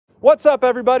What's up,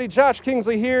 everybody? Josh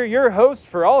Kingsley here, your host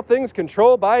for All Things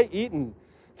Control by Eaton.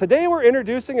 Today we're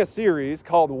introducing a series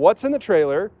called What's in the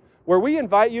Trailer, where we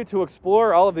invite you to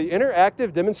explore all of the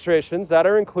interactive demonstrations that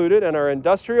are included in our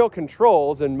industrial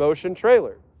controls in motion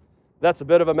trailer. That's a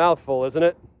bit of a mouthful, isn't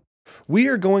it? We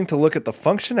are going to look at the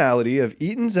functionality of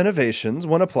Eaton's innovations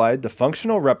when applied to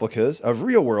functional replicas of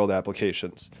real-world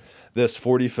applications. This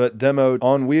 40-foot demo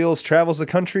on wheels travels the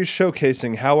country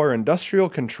showcasing how our industrial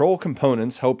control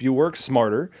components help you work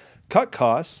smarter, cut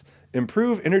costs,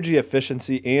 improve energy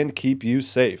efficiency, and keep you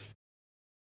safe.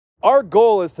 Our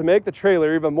goal is to make the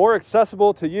trailer even more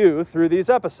accessible to you through these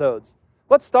episodes.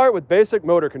 Let's start with basic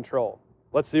motor control.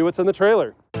 Let's see what's in the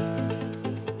trailer.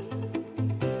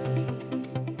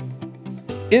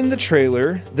 In the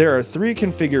trailer, there are 3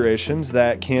 configurations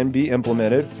that can be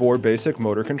implemented for basic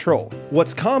motor control.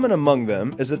 What's common among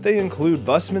them is that they include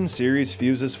Bussmann series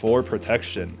fuses for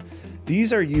protection.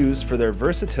 These are used for their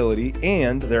versatility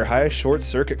and their high short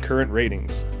circuit current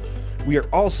ratings. We are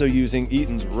also using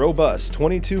Eaton's robust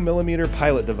 22mm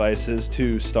pilot devices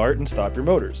to start and stop your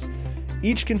motors.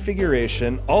 Each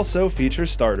configuration also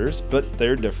features starters, but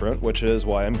they're different, which is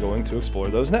why I'm going to explore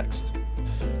those next.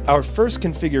 Our first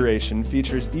configuration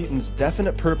features Eaton's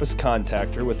definite purpose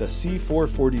contactor with a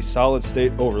C440 solid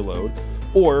state overload,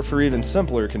 or for even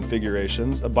simpler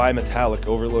configurations, a bimetallic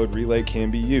overload relay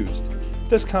can be used.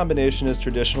 This combination is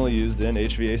traditionally used in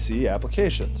HVAC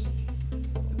applications.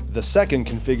 The second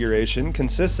configuration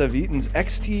consists of Eaton's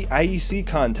XT IEC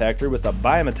contactor with a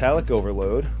bimetallic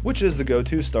overload, which is the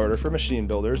go-to starter for machine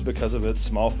builders because of its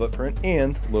small footprint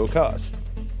and low cost.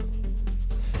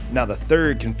 Now the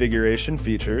third configuration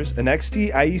features an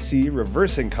XT IEC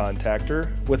reversing contactor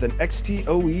with an XT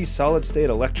OE solid state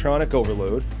electronic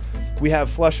overload. We have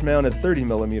flush mounted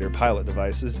 30mm pilot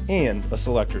devices and a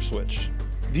selector switch.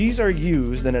 These are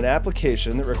used in an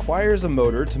application that requires a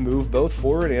motor to move both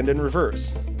forward and in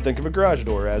reverse. Think of a garage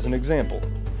door as an example.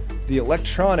 The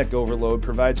electronic overload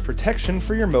provides protection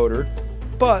for your motor,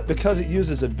 but because it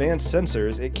uses advanced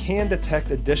sensors, it can detect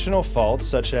additional faults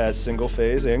such as single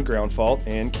phase and ground fault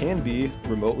and can be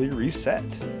remotely reset.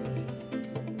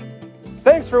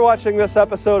 Thanks for watching this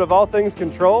episode of All Things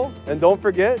Control, and don't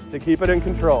forget to keep it in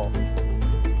control.